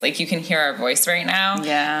like, you can hear our voice right now.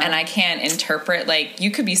 Yeah. And I can't interpret, like, you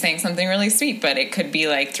could be saying something really sweet, but it could be,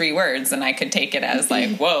 like, 3 words, and I could take it as,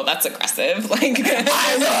 like, whoa, that's aggressive. Like,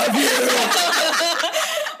 I love you.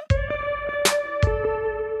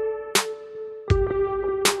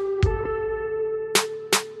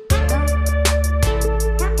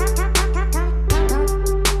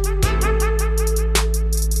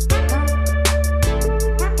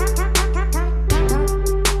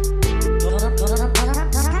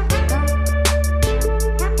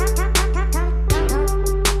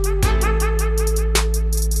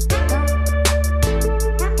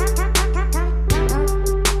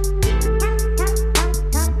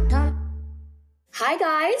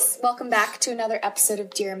 Welcome back to another episode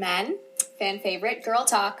of Dear Men, fan favorite, Girl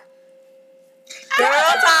Talk. Girl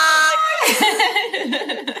Talk!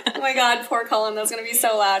 Oh my god, poor Colin, that was going to be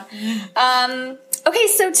so loud. Okay,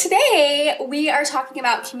 so today we are talking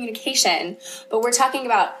about communication, but we're talking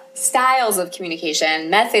about styles of communication,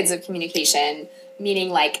 methods of communication, meaning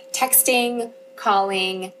like texting,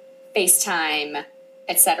 calling, FaceTime,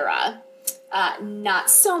 etc. Not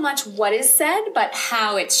so much what is said, but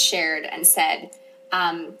how it's shared and said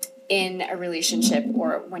in a relationship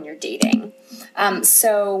or when you're dating.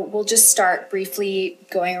 So we'll just start briefly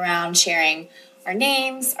going around sharing our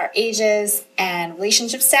names, our ages, and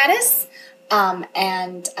relationship status. I'm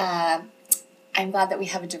glad that we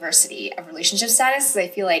have a diversity of relationship status, because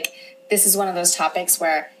I feel like this is one of those topics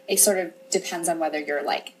where it sort of depends on whether you're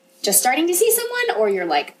like just starting to see someone or you're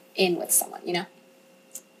like in with someone, you know?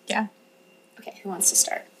 Yeah. Okay, who wants to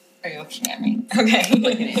start? Are you looking at me? Okay. I'm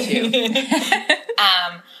looking at you.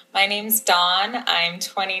 My name's Dawn. I'm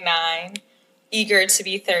 29, eager to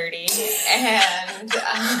be 30, and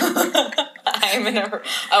I'm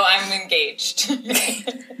engaged.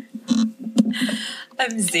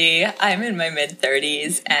 I'm Z. I'm in my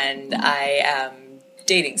mid-30s, and I am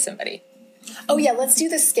dating somebody. Oh, yeah, let's do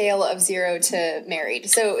the scale of 0 to married.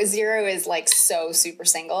 So 0 is, like, so super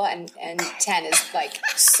single, and 10 is, like,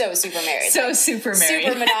 so super married. So super married.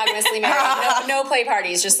 Super monogamously married. No play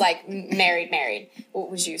parties, just, like, married. What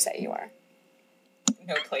would you say you are?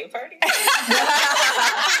 No play party? That's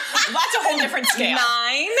a whole different scale.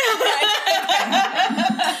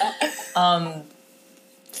 9.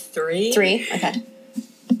 3. 3, okay.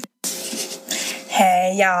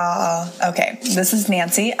 Hey, y'all. Okay, this is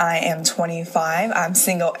Nancy. I am 25. I'm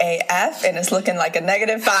single AF, and it's looking like a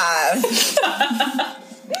 -5.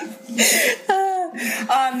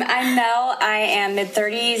 I'm Mel. I am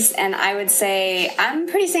mid-30s, and I would say I'm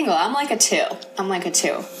pretty single. I'm like a 2. I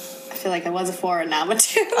feel like I was a 4, and now I'm a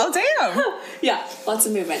 2. Oh, damn. Yeah, lots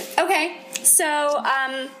of movement. Okay, so,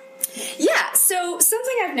 so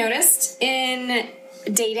something I've noticed in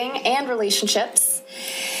dating and relationships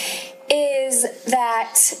is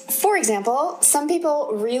that, for example, some people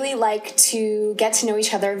really like to get to know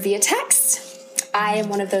each other via text. I am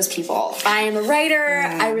one of those people. I am a writer.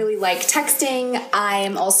 I really like texting. I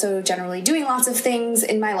am also generally doing lots of things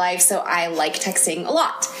in my life, so I like texting a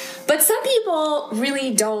lot. But some people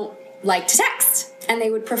really don't like to text, and they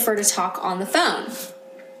would prefer to talk on the phone.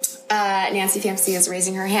 Nancy Fancy is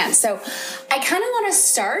raising her hand. So I kind of want to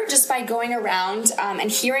start just by going around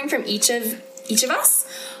and hearing from each of us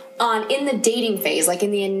in the dating phase, like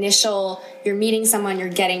in the initial, you're meeting someone, you're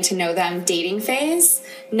getting to know them dating phase,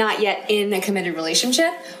 not yet in a committed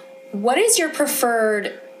relationship. What is your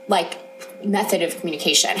preferred, like, method of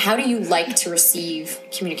communication? How do you like to receive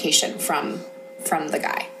communication from the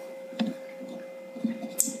guy?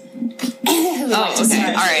 Oh, okay.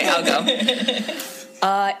 All right, I'll go.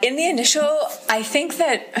 In the initial, I think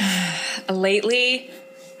that lately,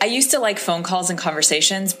 I used to like phone calls and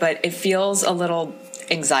conversations, but it feels a little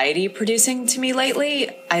anxiety producing to me lately.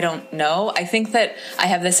 I don't know. I think that I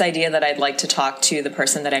have this idea that I'd like to talk to the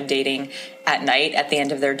person that I'm dating at night at the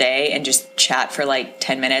end of their day and just chat for like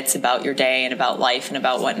 10 minutes about your day and about life and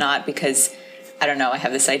about whatnot, because I don't know. I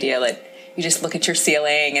have this idea that you just look at your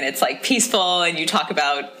ceiling and it's like peaceful and you talk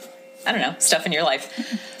about, I don't know, stuff in your life.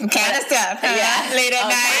 Kind of stuff. Yeah. Late at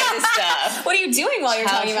night. Kind of stuff. What are you doing while you're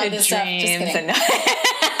talking about this stuff? Just kidding. And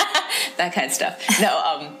that kind of stuff.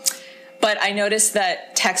 No, but I noticed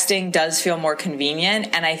that texting does feel more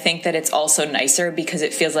convenient, and I think that it's also nicer because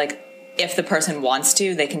it feels like if the person wants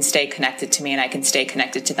to, they can stay connected to me and I can stay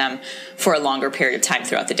connected to them for a longer period of time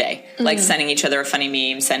throughout the day. Mm-hmm. Like sending each other a funny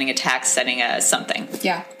meme, sending a text, sending a something.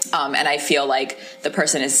 Yeah. And I feel like the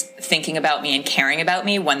person is thinking about me and caring about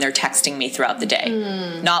me when they're texting me throughout the day.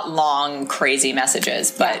 Not long, crazy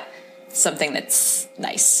messages, but something that's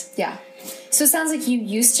nice. Yeah. So it sounds like you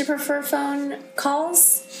used to prefer phone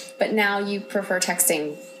calls, but now you prefer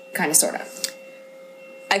texting, kind of, sort of.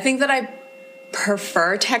 I think that I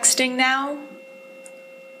prefer texting now.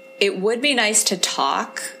 It would be nice to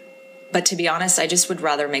talk, but to be honest, I just would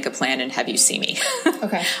rather make a plan and have you see me.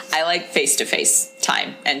 Okay. I like face-to-face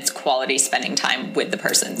time and quality spending time with the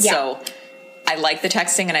person. Yeah. So I like the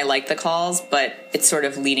texting and I like the calls, but it's sort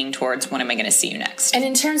of leaning towards when am I going to see you next? And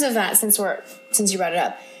in terms of that, since you brought it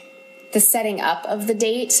up, the setting up of the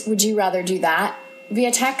date, would you rather do that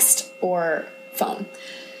via text or phone?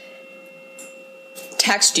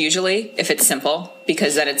 Text usually, if it's simple,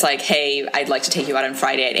 because then it's like, hey, I'd like to take you out on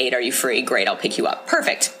Friday at 8. Are you free? Great, I'll pick you up.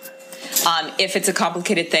 Perfect. If it's a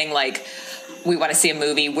complicated thing like we want to see a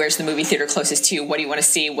movie, where's the movie theater closest to you? What do you want to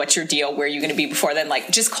see? What's your deal? Where are you going to be before then?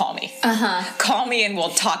 Like, just call me. Call me and we'll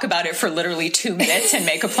talk about it for literally 2 minutes and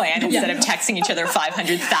make a plan instead of texting each other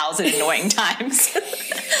 500,000 annoying times.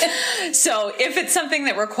 So if it's something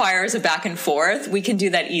that requires a back and forth, we can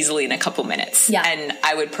do that easily in a couple minutes. Yeah. And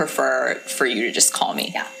I would prefer for you to just call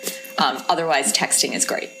me. Yeah. Otherwise, texting is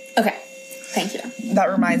great. Okay. Thank you.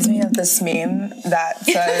 That reminds me of this meme that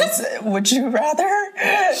says, would you rather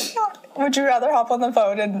hop on the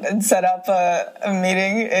phone and set up a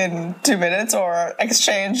meeting in 2 minutes or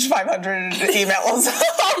exchange 500 emails?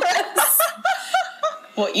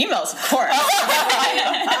 Well, emails, of course.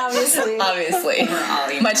 Obviously.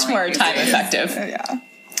 Much more time effective. Yeah.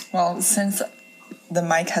 Well, since the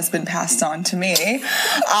mic has been passed on to me,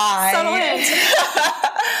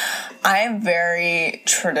 I am very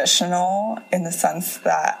traditional in the sense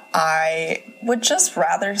that I would just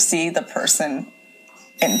rather see the person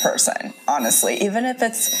in person, honestly. Even if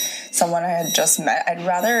it's someone I had just met, I'd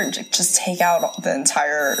rather just take out the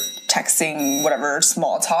entire texting, whatever,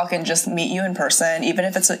 small talk and just meet you in person, even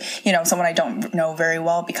if it's, someone I don't know very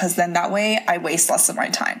well, because then that way I waste less of my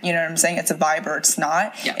time. You know what I'm saying? It's a vibe or it's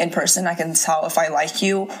not. Yeah. In person, I can tell if I like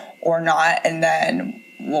you or not, and then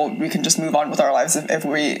we can just move on with our lives if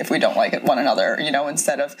we don't like one another,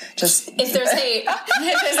 instead of just... If there's hate.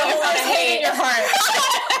 If there's a whole lot of hate in your heart.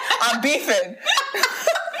 I'm beefing.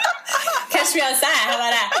 Catch me outside. How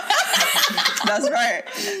about that? That's right.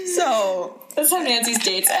 So... That's how Nancy's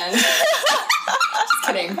dates end. Just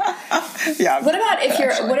kidding. Yeah. What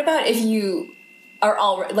about if you are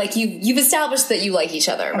all... Like, you've established that you like each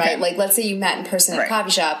other, right? Like, let's say you met in person at a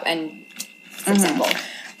coffee shop and... For example...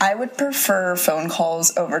 I would prefer phone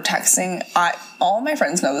calls over texting. All my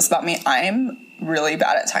friends know this about me. I'm really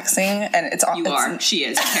bad at texting, and it's... She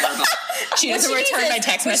is terrible. She doesn't return my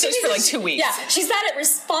text message for like 2 weeks. Yeah, she's bad at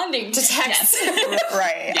responding to texts. Yes.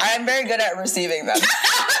 Right. Yeah. I'm very good at receiving them.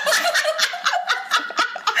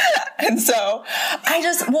 And so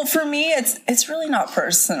for me, it's really not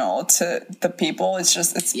personal to the people.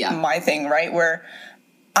 It's my thing, right? Where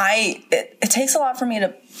it takes a lot for me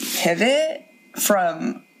to pivot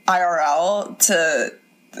from IRL to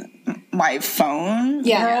my phone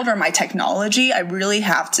world or my technology. I really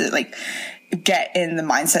have to get in the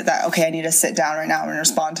mindset that, okay, I need to sit down right now and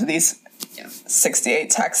respond to these 68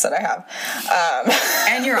 texts that I have.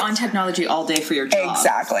 And you're on technology all day for your job.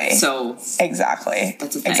 Exactly. So exactly.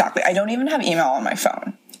 That's the thing. Exactly. I don't even have email on my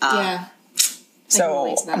phone. Yeah.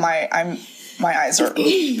 So my eyes are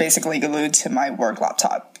basically glued to my work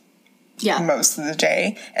laptop. Yeah. Most of the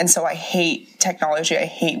day. And so I hate technology. I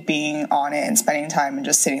hate being on it and spending time and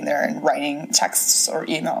just sitting there and writing texts or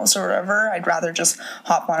emails or whatever. I'd rather just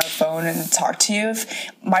hop on a phone and talk to you.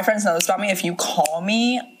 If my friends know this about me, if you call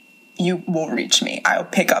me, you will reach me. I'll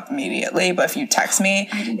pick up immediately. But if you text me,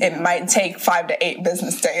 it might take 5 to 8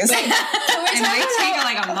 business days. it might take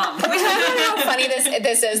like a month. We talk about how funny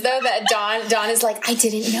this is, though, that Dawn is like, I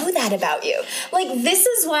didn't know that about you. Like, this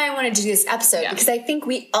is why I wanted to do this episode, because I think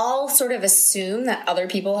we all sort of assume that other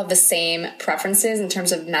people have the same preferences in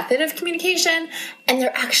terms of method of communication, and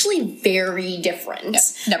they're actually very different.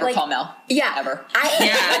 Yeah. Never call Mel. Yeah. Ever.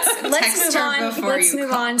 Let's move on. Let's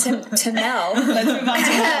move on to Mel. Let's move on to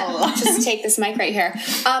Mel. Just take this mic right here.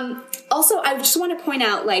 Also, I just want to point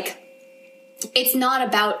out, it's not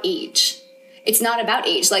about age. It's not about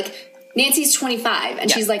age. Like, Nancy's 25, and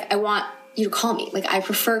she's like, I want you to call me. Like, I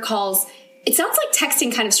prefer calls. It sounds like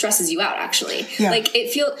texting kind of stresses you out, actually. Yeah. Like,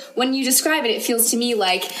 when you describe it, it feels to me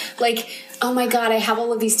like, oh my God, I have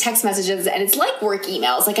all of these text messages, and it's like work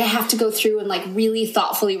emails. Like, I have to go through and really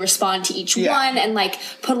thoughtfully respond to each one and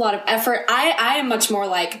put a lot of effort. I am much more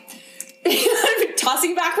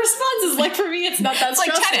tossing back responses. For me, it's not that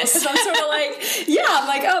stressful. Like tennis. Because I'm sort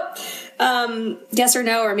of yes or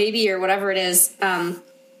no, or maybe, or whatever it is.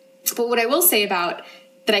 But what I will say about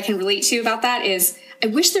that I can relate to about that is I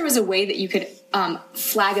wish there was a way that you could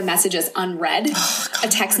flag a message as unread, a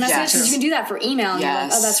text message. Because you can do that for email. And you're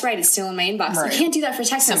like, oh, that's right, it's still in my inbox. Right. You can't do that for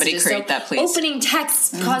text messages. Somebody create that, please. Opening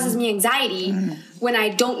text causes me anxiety when I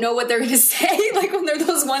don't know what they're going to say. Like when they're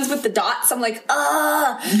those ones with the dots, I'm like,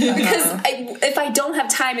 because if I don't have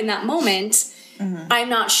time in that moment, I'm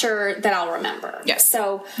not sure that I'll remember. Yes.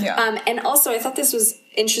 So, and also I thought this was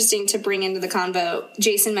interesting to bring into the convo.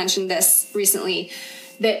 Jason mentioned this recently,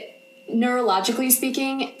 that neurologically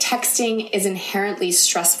speaking, texting is inherently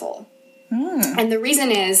stressful. And the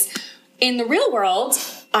reason is, in the real world,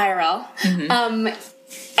 IRL,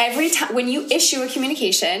 every time when you issue a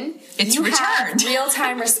communication, you have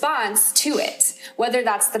real-time response to it. Whether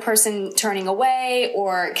that's the person turning away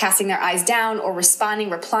or casting their eyes down or responding,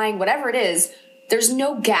 replying, whatever it is, there's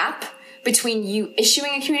no gap between you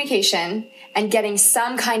issuing a communication and getting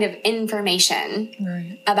some kind of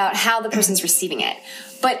information about how the person's receiving it.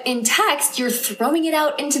 But in text, you're throwing it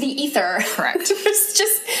out into the ether. Correct. There's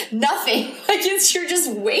just nothing. Like, you're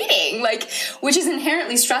just waiting, which is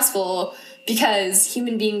inherently stressful because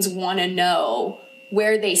human beings want to know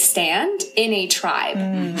where they stand in a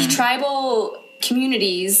tribe. Tribal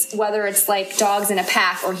communities, whether it's like dogs in a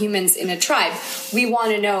pack or humans in a tribe, we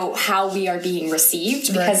want to know how we are being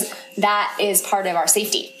received because that is part of our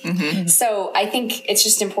safety. So I think it's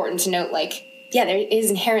just important to note, there is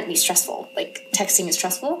inherently stressful. Like, texting is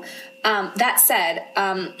stressful. That said,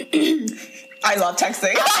 I love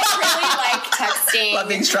texting. I really like texting. Love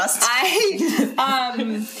being stressed.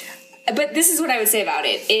 But this is what I would say about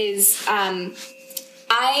it is, I'm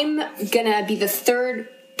gonna be the third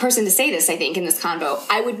person to say this, I think, in this convo.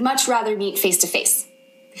 I would much rather meet face to face.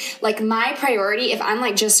 Like, my priority, if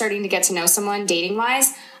I'm just starting to get to know someone dating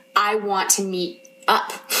wise, I want to meet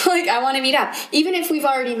up. I want to meet up. Even if we've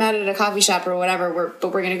already met at a coffee shop or whatever,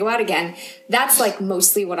 but we're going to go out again. That's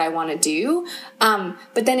mostly what I want to do.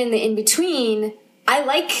 But then in the in-between, I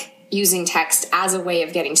like using text as a way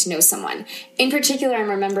of getting to know someone. In particular, I'm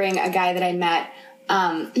remembering a guy that I met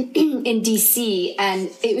in DC, and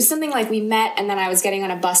it was something like we met and then I was getting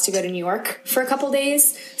on a bus to go to New York for a couple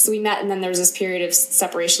days. So we met and then there was this period of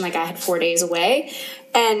separation, I had 4 days away.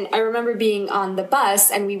 And I remember being on the bus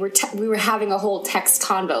and we were having a whole text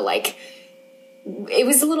convo. It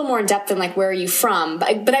was a little more in depth than where are you from?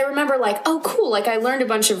 But I remember oh, cool. I learned a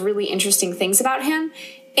bunch of really interesting things about him.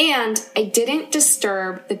 And I didn't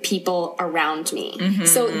disturb the people around me.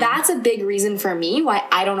 So that's a big reason for me why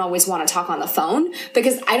I don't always want to talk on the phone,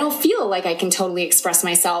 because I don't feel like I can totally express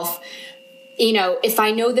myself, if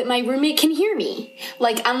I know that my roommate can hear me.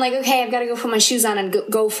 I'm okay, I've got to go put my shoes on and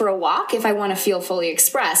go for a walk if I want to feel fully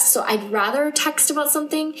expressed. So I'd rather text about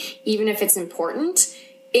something, even if it's important,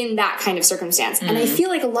 in that kind of circumstance. And I feel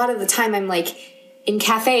like a lot of the time I'm in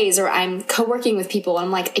cafes or I'm co-working with people and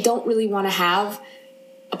I'm I don't really want to have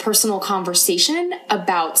a personal conversation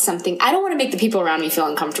about something. I don't want to make the people around me feel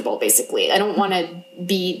uncomfortable, basically. I don't want to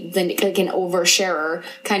be an oversharer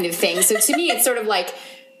kind of thing. So to me, it's sort of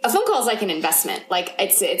a phone call is an investment.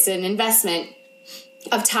 It's an investment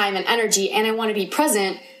of time and energy, and I want to be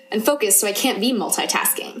present and focused, so I can't be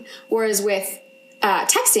multitasking. Whereas with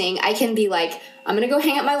texting, I can be I'm going to go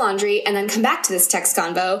hang up my laundry and then come back to this text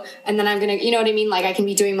convo, and then I'm going to, you know what I mean? I can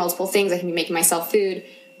be doing multiple things. I can be making myself food.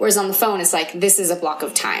 Whereas on the phone, it's this is a block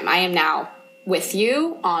of time. I am now with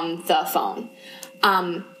you on the phone.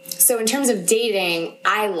 So in terms of dating,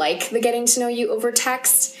 I like the getting to know you over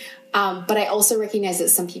text, but I also recognize that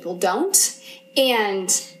some people don't. And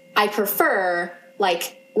I prefer,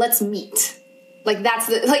 let's meet. That's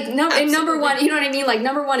the, number one, you know what I mean?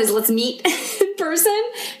 Number one is let's meet in person.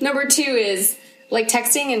 Number two is,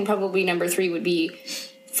 texting, and probably number three would be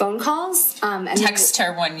phone calls. And text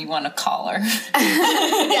her when you want to call her.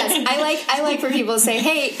 Yes, I like for people to say,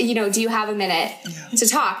 hey, do you have a minute to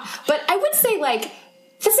talk? But I would say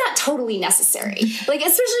that's not totally necessary.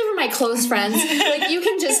 Especially for my close friends, you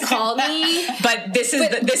can just call me. But this is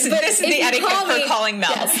the etiquette for calling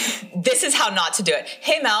Mel. Yes. This is how not to do it.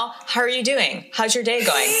 Hey Mel, how are you doing? How's your day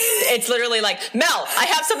going? It's literally Mel, I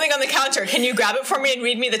have something on the counter. Can you grab it for me and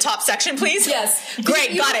read me the top section, please? Yes.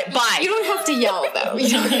 Great, got it. Bye. You don't have to yell though.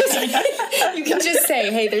 You can just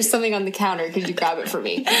say, hey, there's something on the counter. Could you grab it for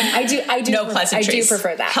me? I do. No pleasantries. I do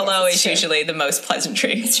prefer that. Hello is usually the most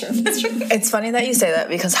pleasantry. It's true. It's true. It's funny that you say that,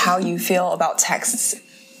 because how you feel about texts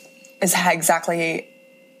is exactly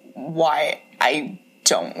why I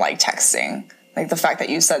don't like texting. The fact that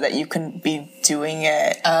you said that you can be doing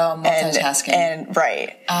it. Oh, multitasking. And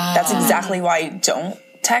right. That's exactly why I don't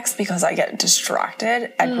text, because I get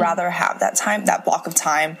distracted. I'd rather have that block of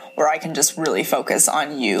time where I can just really focus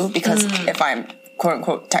on you, because if I'm quote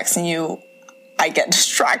unquote texting you, I get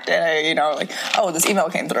distracted. You know, like, oh, this email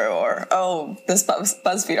came through, or oh, this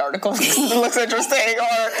BuzzFeed article looks interesting,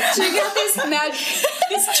 or check out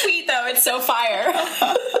this tweet though. It's so fire.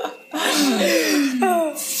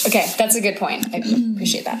 Okay, that's a good point. I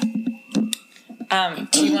appreciate that.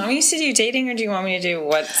 Do you want me to do dating, or do you want me to do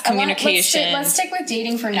what's communication? Let's stick with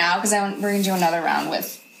dating for now, because we're going to do another round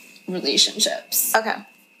with relationships. Okay.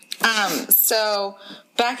 So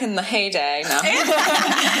back in the heyday,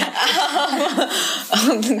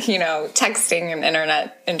 you know, texting and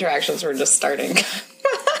internet interactions were just starting.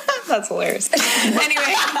 That's hilarious.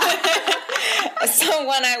 Anyway, so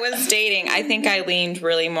when I was dating, I think I leaned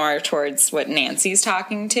really more towards what Nancy's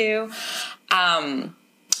talking to.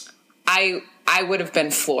 I would have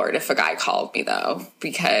been floored if a guy called me, though,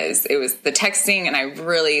 because it was the texting, and I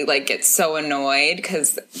really, like, get so annoyed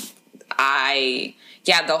because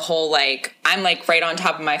the whole, like, I'm, like, right on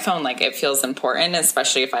top of my phone. Like, it feels important,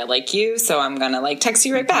 especially if I like you, so I'm gonna, like, text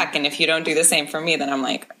you right back. And if you don't do the same for me, then I'm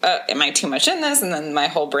like, am I too much in this? And then my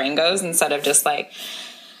whole brain goes instead of just, like,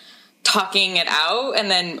 talking it out and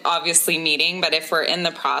then obviously meeting. But if we're in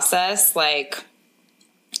the process, like,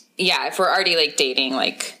 yeah, if we're already, like, dating,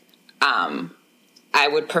 like, I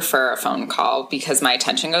would prefer a phone call because my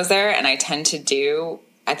attention goes there, and I tend to do,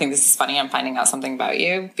 I think this is funny, I'm finding out something about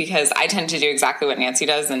you, because I tend to do exactly what Nancy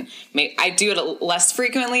does, and I do it less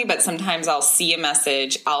frequently, but sometimes I'll see a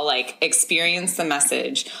message, I'll, like, experience the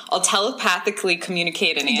message, I'll telepathically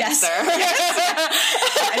communicate an answer. I'm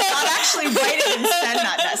not actually write it and send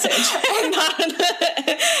that message.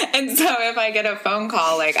 And so if I get a phone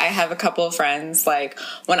call, like, I have a couple of friends, like,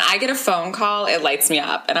 when I get a phone call, it lights me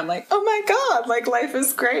up, and I'm like, oh my God, like, life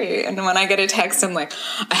is great. And when I get a text, I'm like,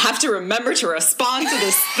 I have to remember to respond to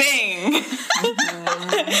this thing.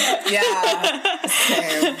 Yeah.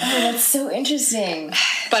 Same. Oh, that's so interesting.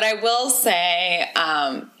 But I will say,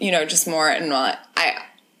 you know, just more and what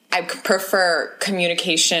I prefer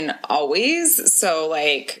communication always. So,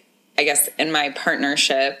 like, I guess in my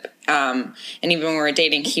partnership, and even when we're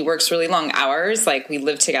dating, he works really long hours. Like, we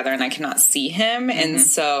live together and I cannot see him. Mm-hmm. And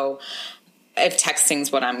so if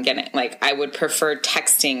texting's what I'm getting, like, I would prefer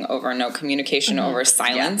texting over no communication over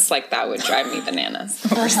silence. Yeah. Like, that would drive me bananas.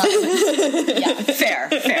 Yeah. Fair.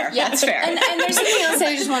 Yeah. That's fair. And there's something else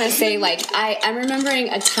I just want to say. Like, I'm remembering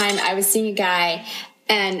a time I was seeing a guy,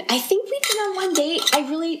 and I think we'd been on one date.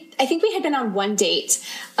 I think we had been on one date.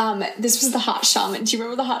 This was the hot shaman. Do you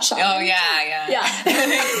remember the hot shaman? Oh, yeah. Yeah.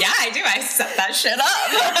 Yeah, I do. I set that shit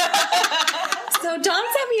up. So Dawn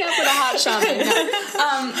set me up with a hot shaman.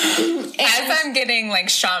 As I'm getting, like,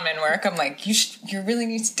 shaman work, I'm like, you really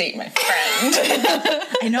need to date my friend.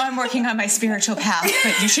 I know I'm working on my spiritual path,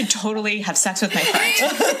 but you should totally have sex with my friend.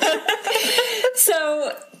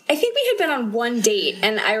 So I think we had been on one date,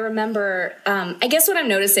 and I remember, I guess what I'm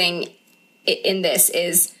noticing in this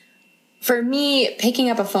is, for me, picking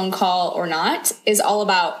up a phone call or not is all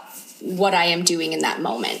about what I am doing in that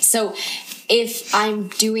moment. So if I'm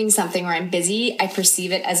doing something or I'm busy, I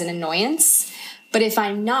perceive it as an annoyance. But if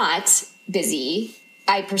I'm not busy,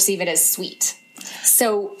 I perceive it as sweet.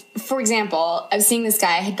 So, for example, I was seeing this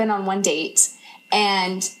guy, I had been on one date,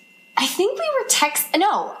 and I think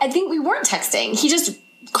we weren't texting. He just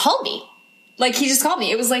called me. Like, he just called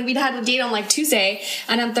me. It was like we'd had a date on, like, Tuesday,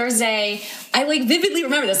 and on Thursday, I, like, vividly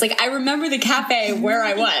remember this. Like, I remember the cafe where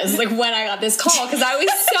I was, like, when I got this call, because I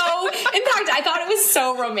was so impacted. I thought it was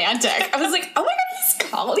so romantic. I was like, oh my God, he's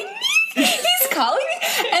calling me? He's calling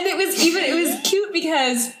me? And it was cute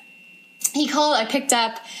because he called, I picked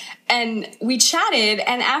up, and we chatted,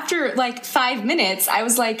 and after, like, 5 minutes, I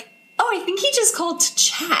was like, oh, I think he just called to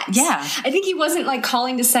chat. Yeah. I think he wasn't, like,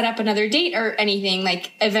 calling to set up another date or anything.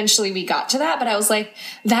 Like, eventually we got to that, but I was like,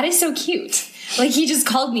 that is so cute. Like, he just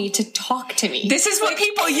called me to talk to me. This is what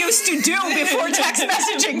people used to do before text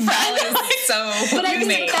messaging, friend. So, but I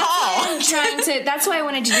think that's why I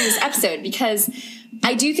wanted to do this episode, because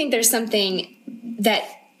I do think there's something that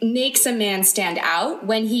makes a man stand out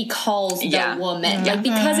when he calls the woman. Like,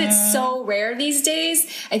 because it's so rare these days,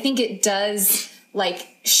 I think it does, like,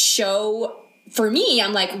 show, for me,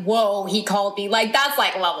 I'm like, whoa, he called me. Like, that's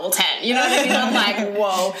like level 10. You know what I mean? I'm like,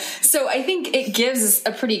 whoa. So I think it gives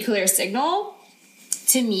a pretty clear signal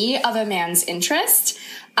to me of a man's interest.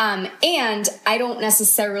 And I don't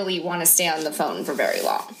necessarily want to stay on the phone for very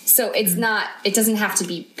long. So it doesn't have to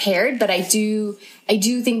be paired, but I do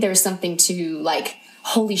think there's something to, like,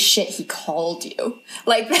 holy shit, he called you.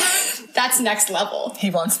 Like, that's next level.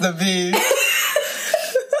 He wants the V.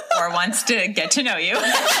 Or wants to get to know you. Oh,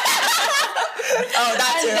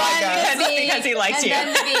 that's it. Because he likes you.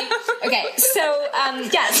 Okay, so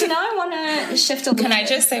so now I want to shift a little Can bit. I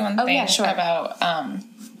just say one thing about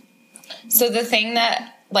So the thing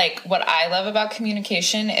that, like, what I love about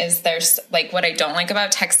communication is there's, like, what I don't like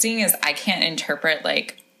about texting is I can't interpret,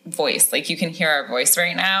 like, voice. Like, you can hear our voice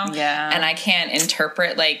right now. Yeah. And I can't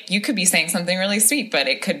interpret, like, you could be saying something really sweet, but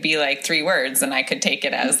it could be, like, 3 words, and I could take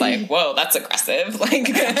it as, like, whoa, that's aggressive. Like,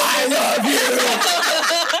 I love you.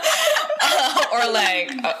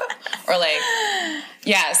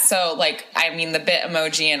 Yeah, so, like, I mean, the bit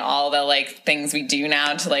emoji and all the, like, things we do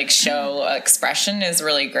now to, like, show expression is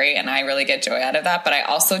really great, and I really get joy out of that, but I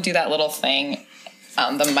also do that little thing,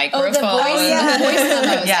 the microphone. The voice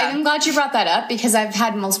memos. Yeah. I'm glad you brought that up because I've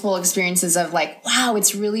had multiple experiences of, like, wow,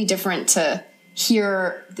 it's really different to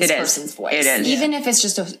hear this person's voice. It is. Even if it's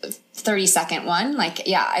just a 30-second one. Like,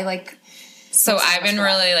 yeah, I like... So I've been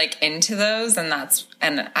really, like, into those, and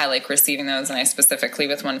I like receiving those, and I specifically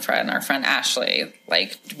with one friend, our friend Ashley,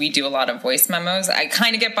 like, we do a lot of voice memos. I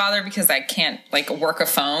kind of get bothered because I can't, like, work a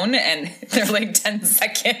phone, and they're, like,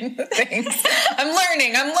 10-second things. I'm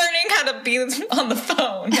learning how to be on the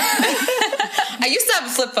phone. I used to have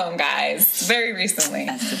a flip phone, guys, very recently.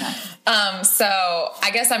 That's the best. So I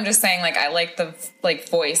guess I'm just saying, like, I like the, like,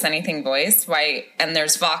 voice, anything voice, right? And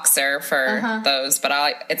there's Voxer for those, but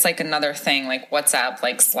it's like another thing, like WhatsApp,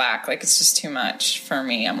 like Slack, like, it's just too much for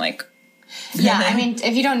me. I'm like, yeah, I mean,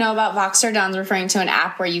 if you don't know about Voxer, Don's referring to an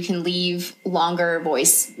app where you can leave longer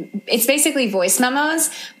voice. It's basically voice memos,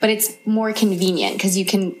 but it's more convenient because you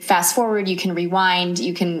can fast forward, you can rewind,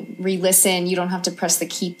 you can re-listen. You don't have to press the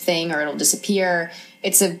keep thing or it'll disappear.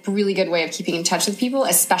 It's a really good way of keeping in touch with people,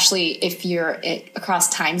 especially if you're across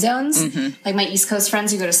time zones. Like my East Coast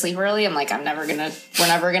friends who go to sleep early, I'm like, we're never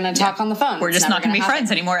gonna talk on the phone. We're just not gonna be friends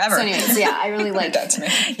anymore ever. So anyways, yeah, I really like that to me.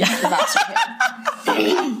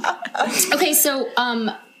 Okay, so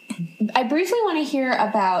I briefly want to hear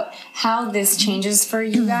about how this changes for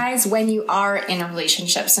you guys when you are in a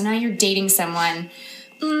relationship. So now you're dating someone.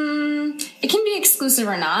 It can be exclusive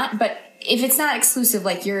or not, but if it's not exclusive,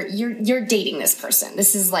 like you're dating this person.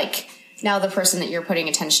 This is like now the person that you're putting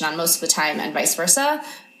attention on most of the time and vice versa.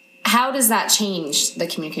 How does that change the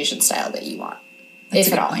communication style that you want?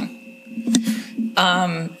 If at all.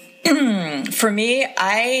 For me,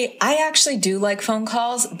 I actually do like phone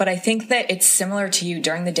calls, but I think that it's similar to you.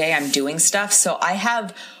 During the day, I'm doing stuff. So I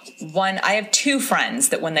have 2 friends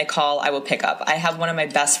that when they call, I will pick up. I have one of my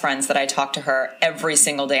best friends that I talk to her every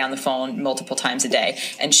single day on the phone, multiple times a day.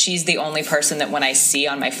 And she's the only person that when I see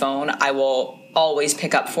on my phone, I will always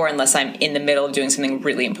pick up for unless I'm in the middle of doing something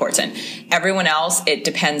really important. Everyone else, it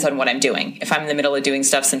depends on what I'm doing. If I'm in the middle of doing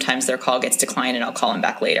stuff, sometimes their call gets declined and I'll call them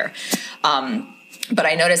back later. But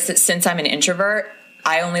I noticed that since I'm an introvert,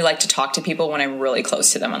 I only like to talk to people when I'm really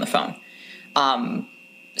close to them on the phone.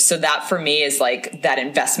 So that for me is like that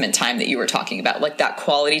investment time that you were talking about, like that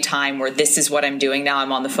quality time where this is what I'm doing now.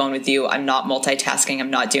 I'm on the phone with you. I'm not multitasking. I'm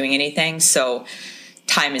not doing anything. So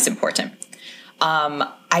time is important.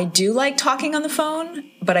 I do like talking on the phone,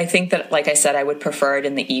 but I think that, like I said, I would prefer it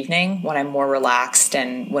in the evening when I'm more relaxed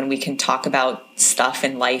and when we can talk about stuff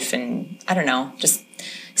in life and I don't know, just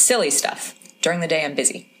silly stuff. During the day, I'm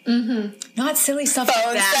busy. Not silly stuff like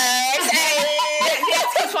that.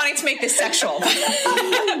 Yes, keeps wanting to make this sexual.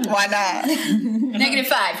 Why not?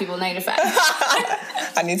 -5, people, -5.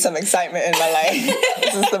 I need some excitement in my life.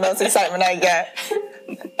 This is the most excitement I get.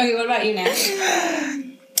 Okay, what about you now?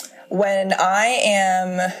 When I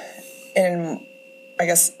am in, I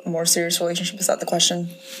guess, a more serious relationship, is that the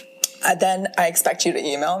question? Then I expect you to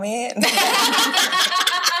email me.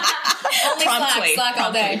 Only Slack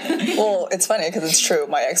all day. Well, it's funny because it's true.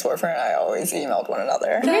 My ex-boyfriend and I always emailed one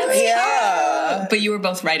another. Really? Yeah. But you were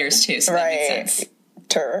both writers too, so that makes sense.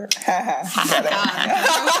 What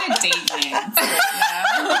a date night.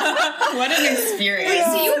 What an experience.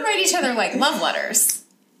 So you would write each other like love letters.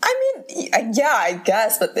 I mean, yeah, I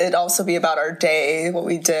guess, but it'd also be about our day, what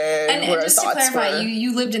we did, And what our just to thoughts clarify, were.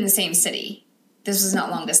 you lived in the same city. This was not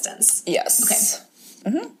long distance. Yes.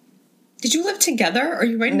 Okay. Did you live together? Or are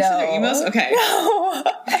you writing each other emails? Okay.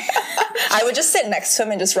 I would just sit next to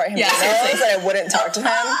him and just write him emails, and I wouldn't talk to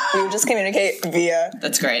him. We would just communicate via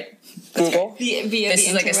That's great. Google. This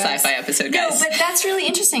is like a sci-fi episode, guys. No, but that's really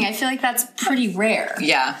interesting. I feel like that's pretty rare.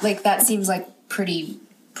 Yeah. Like that seems like pretty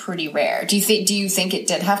rare. Do you think it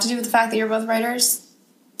did have to do with the fact that you're both writers?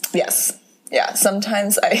 Yes. Yeah.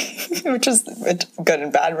 Sometimes which is good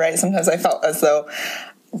and bad, right? Sometimes I felt as though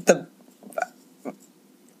the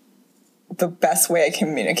best way I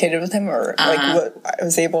communicated with him, or like what I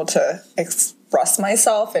was able to express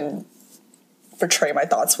myself and portray my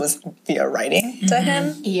thoughts, was via writing to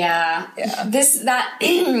him. Yeah.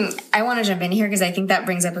 I want to jump in here because I think that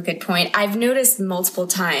brings up a good point. I've noticed multiple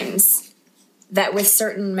times that with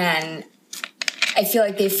certain men, I feel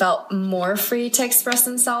like they felt more free to express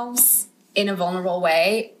themselves in a vulnerable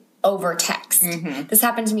way over text. This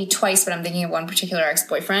happened to me twice, but I'm thinking of one particular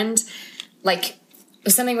ex-boyfriend. Like,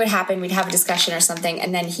 if something would happen, we'd have a discussion or something,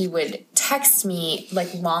 and then he would text me,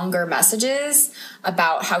 like, longer messages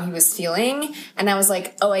about how he was feeling. And I was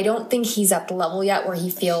like, oh, I don't think he's at the level yet where he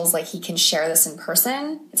feels like he can share this in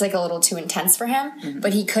person. It's, like, a little too intense for him,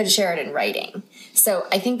 but he could share it in writing. So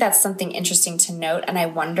I think that's something interesting to note. And I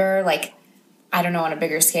wonder, like, I don't know, on a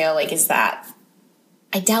bigger scale, like, is that...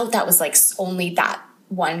 I doubt that was, like, only that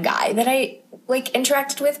one guy that I, like,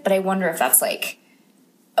 interacted with, but I wonder if that's, like...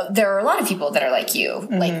 There are a lot of people that are like you,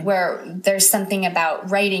 like where there's something about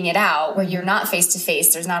writing it out where you're not face to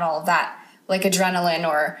face. There's not all of that like adrenaline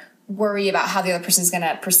or worry about how the other person's going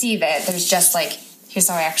to perceive it. There's just like, here's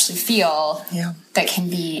how I actually feel that can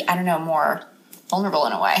be, I don't know, more vulnerable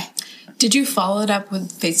in a way. Did you follow it up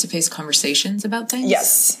with face-to-face conversations about things?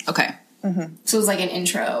 Yes. Okay. So it was like an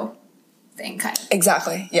intro thing kind of.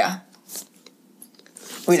 Exactly. Yeah.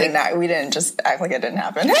 We didn't just act like it didn't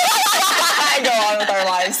happen. Go on with our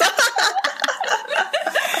lives.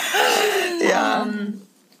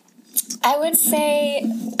 I would say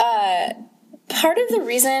part of the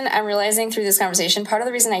reason I'm realizing through this conversation, part of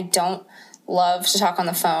the reason I don't love to talk on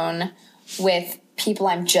the phone with people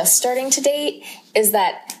I'm just starting to date is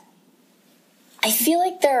that I feel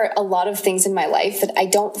like there are a lot of things in my life that I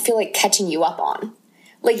don't feel like catching you up on.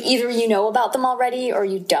 Like, either you know about them already or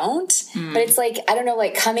you don't. But it's like, I don't know,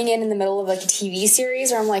 like coming in the middle of like a TV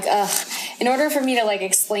series where I'm like, ugh, in order for me to like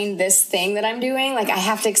explain this thing that I'm doing, like I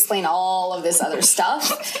have to explain all of this other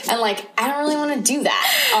stuff. And like, I don't really want to do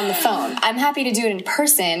that on the phone. I'm happy to do it in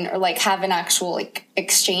person or like have an actual like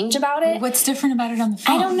exchange about it. What's different about it on the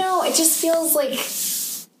phone? I don't know. It just feels like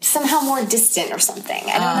somehow more distant or something.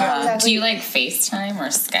 I don't know exactly. Do you like FaceTime or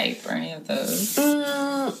Skype or any of those?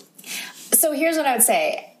 So here's what I would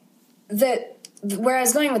say. Where I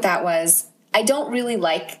was going with that was I don't really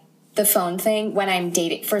like the phone thing when I'm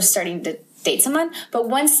first starting to date someone. But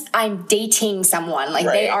once I'm dating someone, like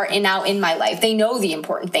they are now in my life, they know the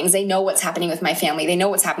important things. They know what's happening with my family. They know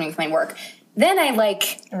what's happening with my work. Then I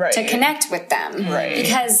like to connect with them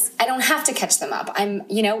because I don't have to catch them up.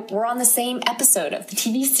 We're on the same episode of the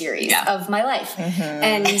TV series of my life.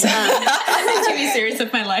 And TV series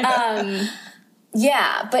of my life.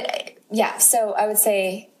 So I would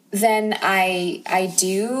say then I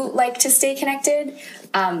do like to stay connected.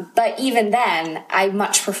 But even then, I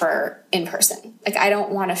much prefer in person. Like, I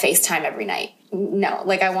don't want to FaceTime every night. No,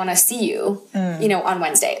 like, I want to see you, on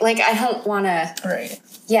Wednesday. Like, I don't want to... Right.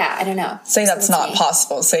 Yeah, I don't know. Say that's not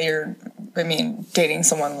possible. Say you're, dating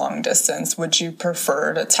someone long distance. Would you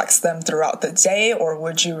prefer to text them throughout the day, or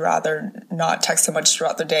would you rather not text so much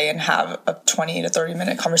throughout the day and have a 20 to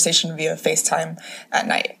 30-minute conversation via FaceTime at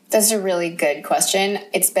night? That's a really good question.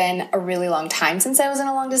 It's been a really long time since I was in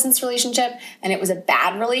a long-distance relationship, and it was a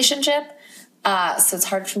bad relationship, so it's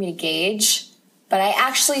hard for me to gauge. But I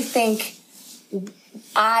actually think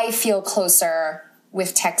I feel closer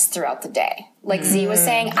with text throughout the day. Like Z was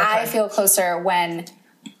saying, okay. I feel closer when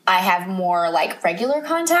I have more like regular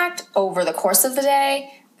contact over the course of the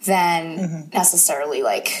day than necessarily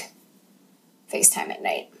like FaceTime at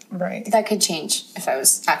night. Right. That could change if I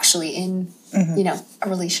was actually in, a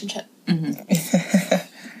relationship. I'm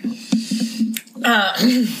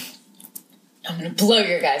going to blow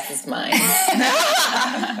your guys' mind.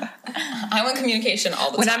 I want communication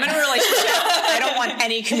all the time. When I'm in a relationship, I don't want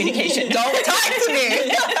any communication. Don't talk to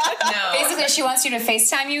me. No. Basically, she wants you to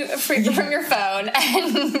FaceTime you from your phone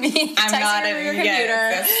and be texting you from your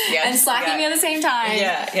computer and slacking me at the same time.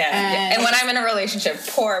 Yeah. And when I'm in a relationship,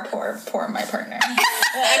 poor my partner.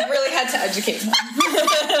 I really had to educate him.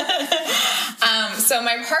 So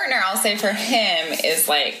my partner, I'll say for him, is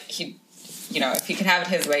like, if he could have it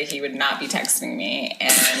his way, he would not be texting me.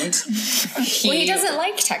 And he doesn't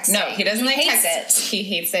like texting. No, he doesn't like text. He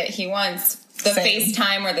hates it. He wants the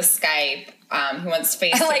FaceTime or the Skype. He wants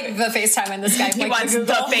face. I like the FaceTime and the Skype. He wants the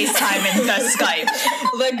FaceTime and the Skype.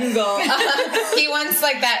 The Google. He wants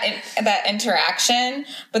like that interaction.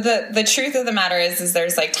 But the truth of the matter is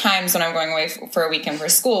there's like times when I'm going away for a weekend for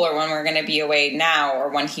school, or when we're going to be away now, or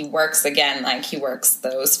when he works again, like he works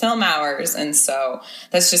those film hours, and so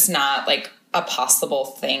that's just not like a possible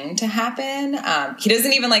thing to happen. He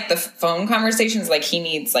doesn't even like the phone conversations. Like he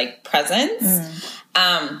needs like presence.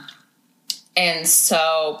 And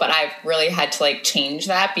so, but I've really had to like change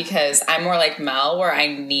that because I'm more like Mel, where I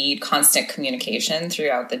need constant communication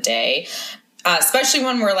throughout the day, especially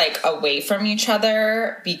when we're like away from each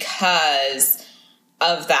other because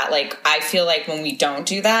of that. Like, I feel like when we don't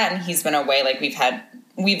do that and he's been away, like we've had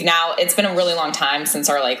it's been a really long time since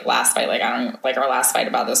our like last fight. Like, our last fight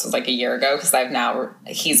about this was like a year ago. Cause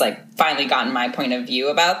he's like finally gotten my point of view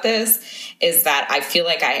about this, is that I feel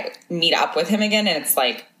like I meet up with him again. And it's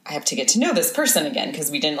like, I have to get to know this person again. Cause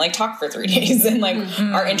we didn't like talk for 3 days. And like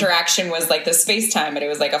our interaction was like this FaceTime, but it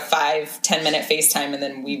was like a 5-10 minute FaceTime. And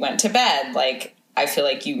then we went to bed. Like, I feel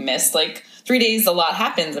like you missed like 3 days. A lot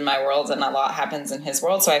happens in my world and a lot happens in his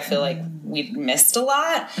world. So I feel like we missed a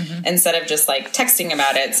lot instead of just like texting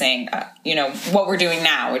about it, saying, what we're doing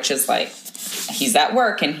now, which is like, he's at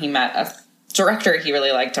work and he met a director he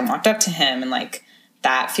really liked and walked up to him. And like,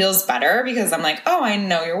 that feels better because I'm like, oh, I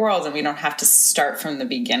know your world and we don't have to start from the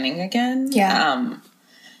beginning again. Yeah.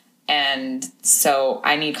 And so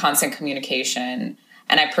I need constant communication,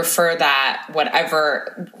 and I prefer that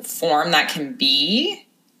whatever form that can be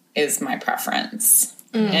is my preference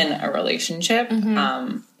in a relationship.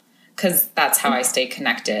 Cause that's how I stay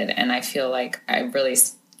connected. And I feel like I really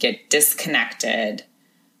get disconnected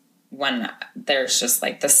when there's just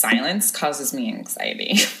like the silence causes me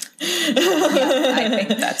anxiety. I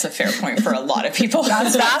think that's a fair point for a lot of people.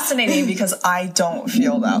 That's fascinating because I don't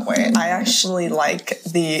feel that way. I actually like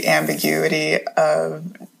the ambiguity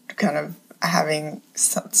of kind of having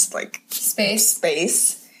such like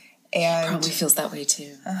space. And Probably feels that way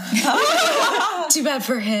too. Too bad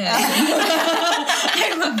for him.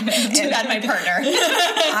 I love it. Too bad my partner.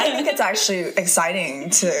 I think it's actually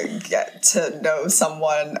exciting to get to know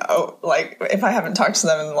someone. Like if I haven't talked to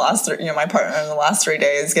them in the last, my partner in the last 3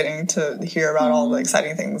 days, getting to hear about all the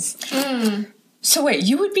exciting things. So wait,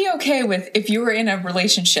 you would be okay with, if you were in a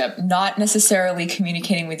relationship, not necessarily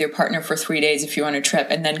communicating with your partner for 3 days if you're on a trip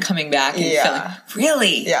and then coming back and feeling,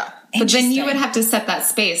 really? Yeah. But then you would have to set that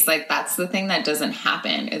space. Like, that's the thing that doesn't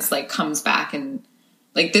happen. It's like comes back and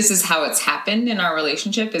like, this is how it's happened in our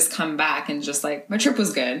relationship, is come back and just like, my trip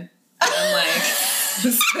was good. And I'm like,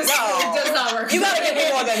 this does not work. You gotta give me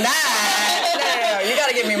more than that. No. You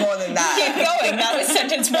gotta give me more than that. Keep going. That was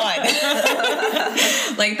sentence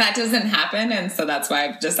 1. Like, that doesn't happen. And so that's why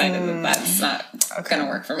I've decided that that's not going to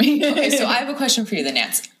work for me. Okay, so I have a question for you then,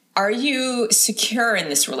 Nance. Are you secure in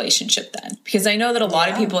this relationship then? Because I know that a lot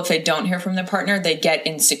of people, if they don't hear from their partner, they get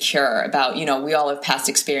insecure about, we all have past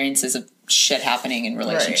experiences of shit happening in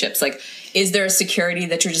relationships. Right. Like, is there a security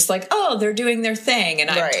that you're just like, oh, they're doing their thing and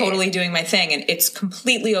I'm totally doing my thing and it's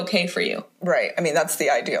completely okay for you? Right. I mean, that's the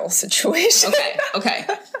ideal situation. Okay.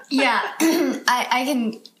 Yeah. I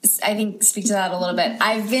can speak to that a little bit.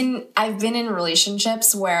 I've been in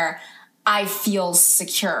relationships where I feel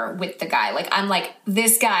secure with the guy. Like, I'm like,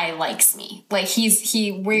 this guy likes me. Like, he's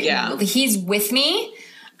with me.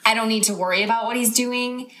 I don't need to worry about what he's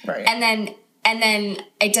doing. Right. And then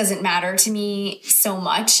it doesn't matter to me so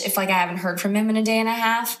much if like I haven't heard from him in a day and a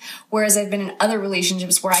half. Whereas I've been in other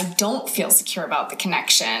relationships where I don't feel secure about the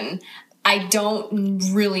connection. I don't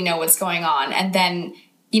really know what's going on. And then,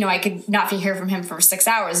 I could not hear from him for 6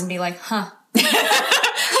 hours and be like,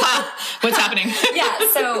 what's happening? Yeah,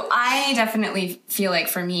 so I definitely feel like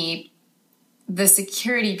for me, the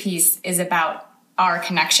security piece is about our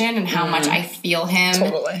connection and how much I feel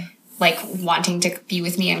him like wanting to be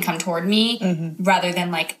with me and come toward me rather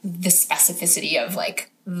than like the specificity of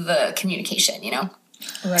like the communication,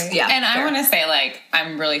 Right. Yeah. And I want to say, like,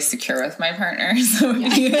 I'm really secure with my partner. So,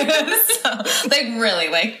 like, really,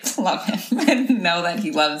 like, love him and know that he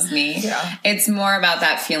loves me. Yeah. It's more about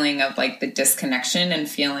that feeling of, like, the disconnection and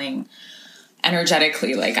feeling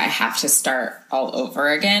energetically like I have to start all over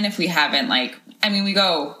again if we haven't, like, I mean, we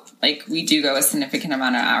do go a significant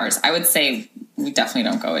amount of hours. I would say we definitely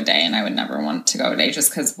don't go a day, and I would never want to go a day just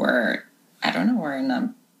because we're in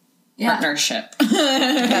a partnership.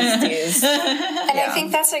 Besties. And I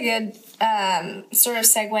think that's a good sort of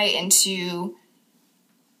segue into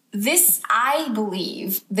this. I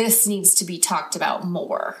believe this needs to be talked about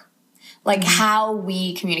more. Like how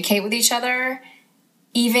we communicate with each other,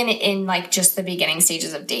 even in like just the beginning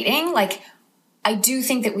stages of dating. Like, I do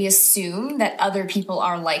think that we assume that other people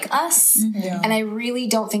are like us. And I really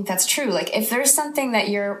don't think that's true. Like, if there's something that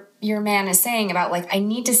your man is saying about like, I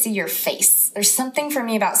need to see your face. There's something for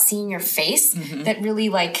me about seeing your face that really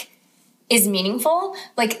like is meaningful.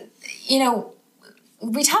 Like,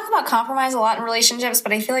 we talk about compromise a lot in relationships,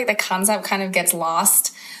 but I feel like the concept kind of gets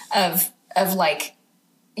lost of like,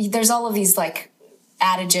 there's all of these like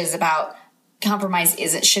adages about compromise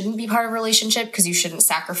shouldn't be part of a relationship because you shouldn't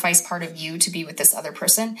sacrifice part of you to be with this other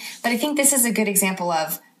person. But I think this is a good example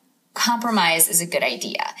of compromise is a good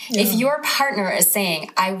idea. Yeah. If your partner is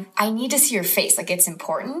saying, I need to see your face, like it's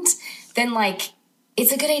important, then like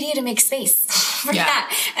it's a good idea to make space for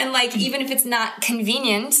that. And like, even if it's not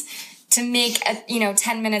convenient, to make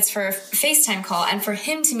 10 minutes for a FaceTime call and for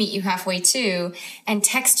him to meet you halfway too and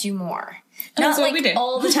text you more. Not like what we did.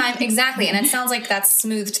 all the time. Exactly. And it sounds like that's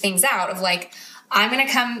smoothed things out of like, I'm going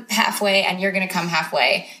to come halfway and you're going to come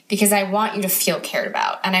halfway because I want you to feel cared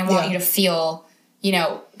about. And I want you to feel,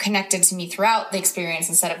 connected to me throughout the experience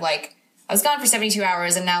instead of like, I was gone for 72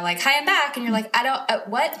 hours and now like, hi, I'm back. And you're like, I don't,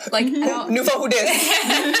 what? Like, I don't. New who this?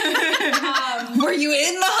 Were you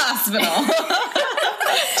in the hospital?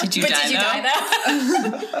 Did you die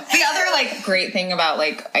though? The other like great thing about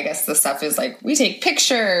like, I guess the stuff is like, we take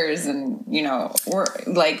pictures and,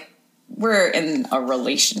 we're in a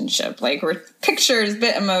relationship. Like we're pictures,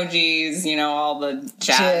 bit emojis, all the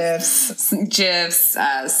GIFs,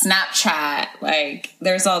 Snapchat. Like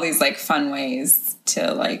there's all these like fun ways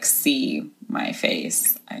to like see my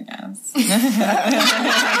face, I guess. Well,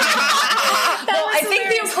 I think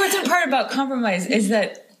the important part about compromise is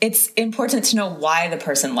that it's important to know why the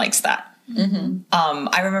person likes that. Mm-hmm.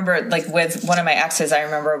 I remember like with one of my exes, I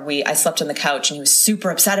remember I slept on the couch and he was super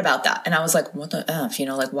upset about that. And I was like, what the F,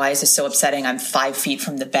 why is this so upsetting? I'm 5 feet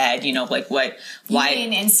from the bed, like what, why? You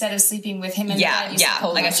mean instead of sleeping with him in the bed?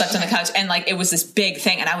 Like I slept on the couch and like, it was this big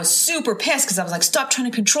thing and I was super pissed because I was like, stop trying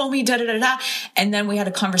to control me, da da da da. And then we had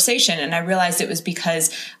a conversation and I realized it was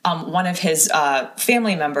because, one of his,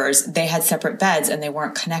 family members, they had separate beds and they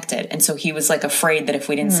weren't connected. And so he was like afraid that if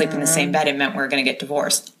we didn't sleep in the same bed, it meant we were going to get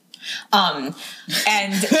divorced. And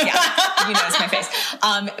it's my face.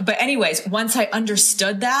 But anyways, once I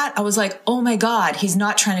understood that, I was like, oh my God, he's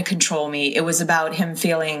not trying to control me. It was about him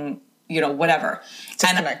feeling, whatever.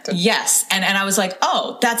 Disconnected. Yes. And I was like,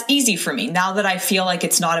 oh, that's easy for me. Now that I feel like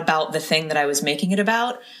it's not about the thing that I was making it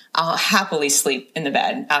about, I'll happily sleep in the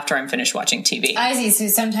bed after I'm finished watching TV. I see. So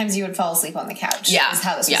sometimes you would fall asleep on the couch. Yeah. Is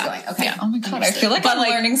how this was going. Okay. Yeah. Oh my God. I feel like I'm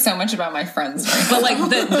learning so much about my friends. But like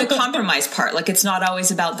the compromise part, like it's not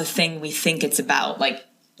always about the thing we think it's about. Like,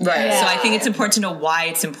 right. Yeah. So I think it's important to know why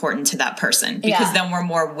it's important to that person because then we're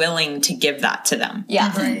more willing to give that to them.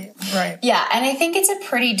 Yeah. Right. Yeah. And I think it's a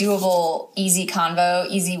pretty doable, easy convo,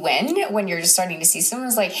 easy win when you're just starting to see someone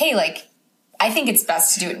who's like, hey, like, I think it's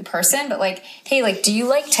best to do it in person, but like, hey, like, do you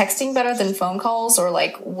like texting better than phone calls? Or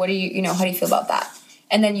like, what do you, how do you feel about that?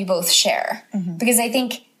 And then you both share. Mm-hmm. Because I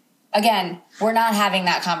think, again, we're not having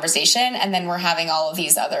that conversation and then we're having all of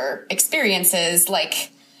these other experiences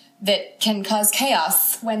like that can cause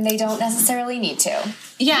chaos when they don't necessarily need to.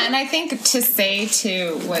 Yeah, and I think to say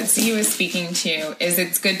to what Zee was speaking to is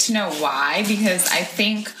it's good to know why, because I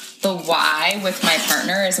think the why with my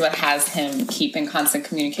partner is what has him keep in constant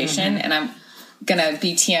communication. Mm-hmm. And I'm gonna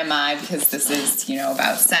be TMI because this is,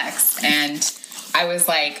 about sex. And I was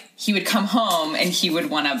like, he would come home and he would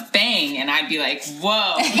want to bang, and I'd be like,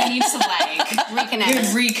 whoa, we need to like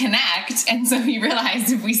reconnect. And so he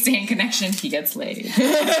realized if we stay in connection, he gets laid. Win-win.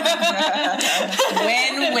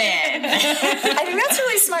 I think that's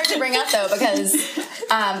really smart to bring up though, because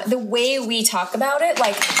the way we talk about it,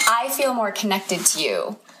 like I feel more connected to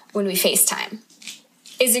you when we FaceTime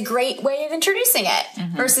is a great way of introducing it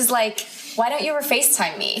versus like, why don't you ever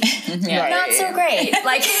FaceTime me? Yeah. Not so great.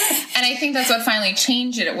 Like, and I think that's what finally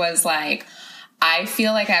changed it. It was like, I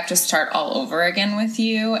feel like I have to start all over again with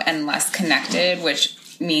you and less connected, which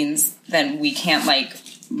means then we can't like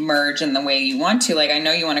merge in the way you want to. Like, I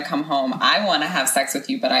know you want to come home. I want to have sex with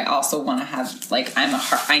you, but I also want to have like,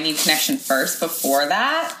 I need connection first before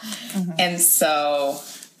that. Mm-hmm. And so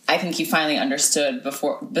I think you finally understood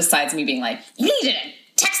besides me being like, you need to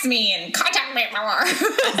text me and contact me more.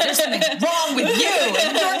 There's something wrong with you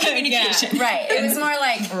and your communication. Yeah. Right. It was more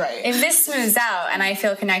like, if this smooths out and I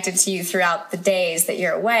feel connected to you throughout the days that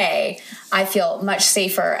you're away, I feel much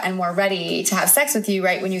safer and more ready to have sex with you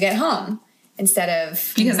right when you get home. Instead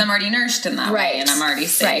of... Because I'm already nourished in that way and I'm already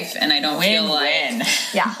safe and I don't feel like...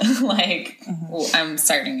 Yeah. like, I'm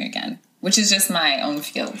starting again. Which is just my own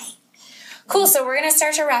feels. Cool. So we're going to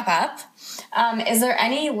start to wrap up. Is there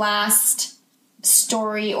any last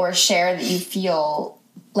story or share that you feel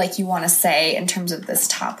like you want to say in terms of this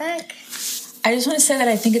topic? I just want to say that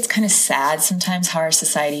I think it's kind of sad sometimes how our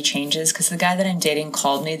society changes, because the guy that I'm dating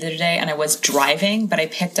called me the other day and I was driving, but I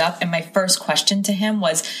picked up and my first question to him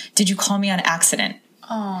was, did you call me on accident?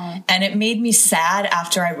 Oh. And it made me sad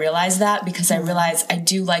after I realized that, because I realized I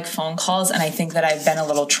do like phone calls, and I think that I've been a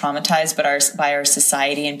little traumatized by our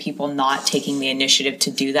society and people not taking the initiative to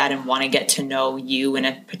do that and want to get to know you in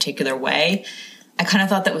a particular way. I kind of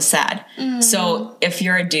thought that was sad. So if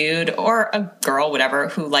you're a dude or a girl, whatever,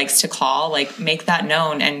 who likes to call, like, make that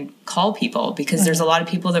known and call people, because there's a lot of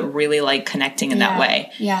people that really like connecting in that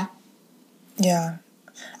way. Yeah. Yeah.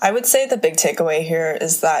 I would say the big takeaway here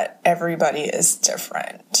is that everybody is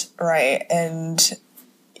different, right? And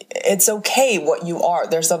it's okay what you are.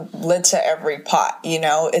 There's a lid to every pot,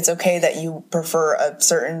 It's okay that you prefer a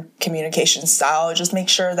certain communication style. Just make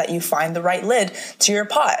sure that you find the right lid to your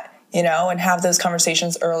pot, and have those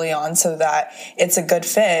conversations early on so that it's a good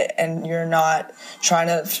fit and you're not trying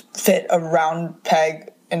to fit a round peg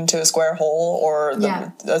into a square hole, or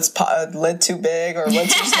that's lid too big or lid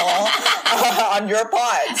too small on your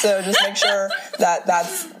pot. So just make sure that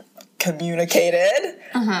that's communicated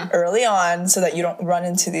early on so that you don't run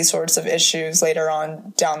into these sorts of issues later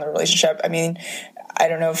on down the relationship. I mean, I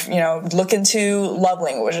don't know if, look into love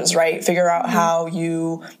languages, right? Figure out how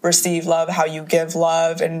you receive love, how you give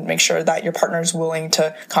love, and make sure that your partner's willing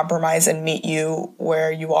to compromise and meet you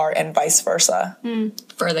where you are and vice versa.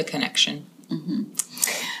 For the connection.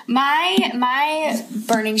 My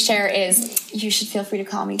burning share is you should feel free to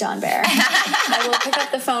call me Dawn Bear. I will pick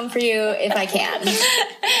up the phone for you if I can.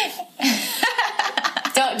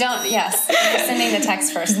 Yes. I'm sending the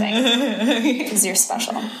text first thing because you're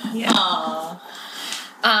special. Yeah.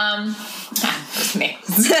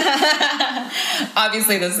 Thanks.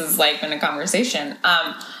 Obviously, this has been a conversation.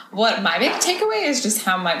 What my big takeaway is just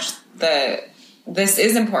how much this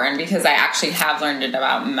is important, because I actually have learned it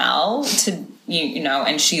about Mel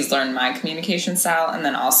and she's learned my communication style, and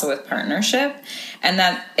then also with partnership. And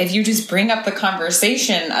that if you just bring up the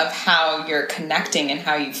conversation of how you're connecting and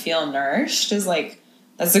how you feel nourished is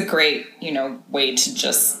that's a great, way to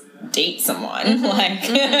just date someone.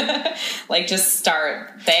 Just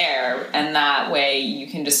start there. And that way you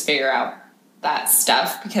can just figure out that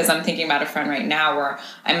stuff, because I'm thinking about a friend right now where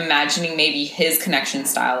I'm imagining maybe his connection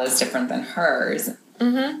style is different than hers.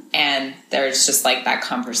 And there's just that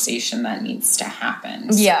conversation that needs to happen.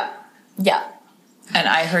 Yeah. And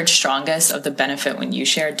I heard strongest of the benefit when you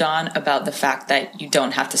shared, Dawn, about the fact that you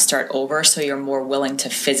don't have to start over, so you're more willing to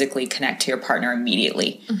physically connect to your partner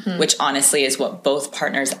immediately, which honestly is what both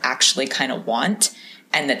partners actually kind of want,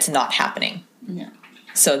 and that's not happening. Yeah.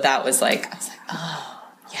 So that was I was oh,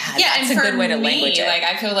 yeah, that's and a good way to language it.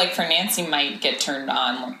 I feel for Nancy might get turned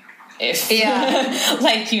on if,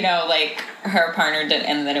 her partner did,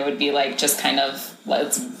 and then it would be just kind of,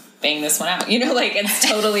 let's bang this one out, it's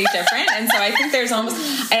totally different. And so I think it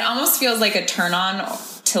almost feels like a turn on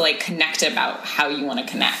to connect about how you want to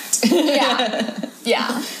connect.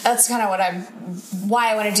 Yeah. That's kind of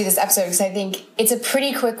why I want to do this episode, because I think it's a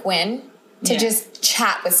pretty quick win to just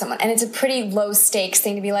chat with someone. And it's a pretty low stakes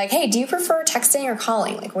thing to be like, hey, do you prefer texting or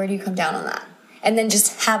calling? Where do you come down on that? And then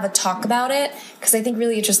just have a talk about it, because I think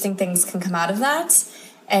really interesting things can come out of that.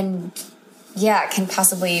 And it can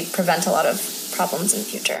possibly prevent a lot of problems in the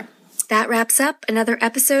future. That wraps up another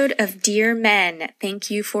episode of Dear Men. Thank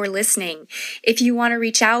you for listening. If you want to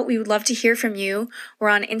reach out, we would love to hear from you. We're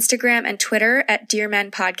on Instagram and Twitter at Dear Men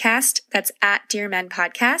Podcast. That's at Dear Men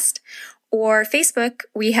Podcast. Or Facebook,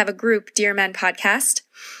 we have a group, Dear Men Podcast.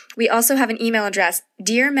 We also have an email address,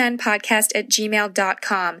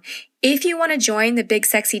 dearmenpodcast@gmail.com. If you want to join the Big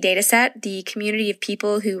Sexy Data Set, the community of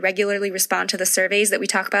people who regularly respond to the surveys that we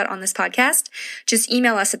talk about on this podcast, just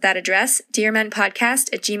email us at that address,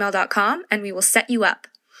 dearmenpodcast@gmail.com, and we will set you up.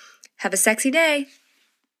 Have a sexy day.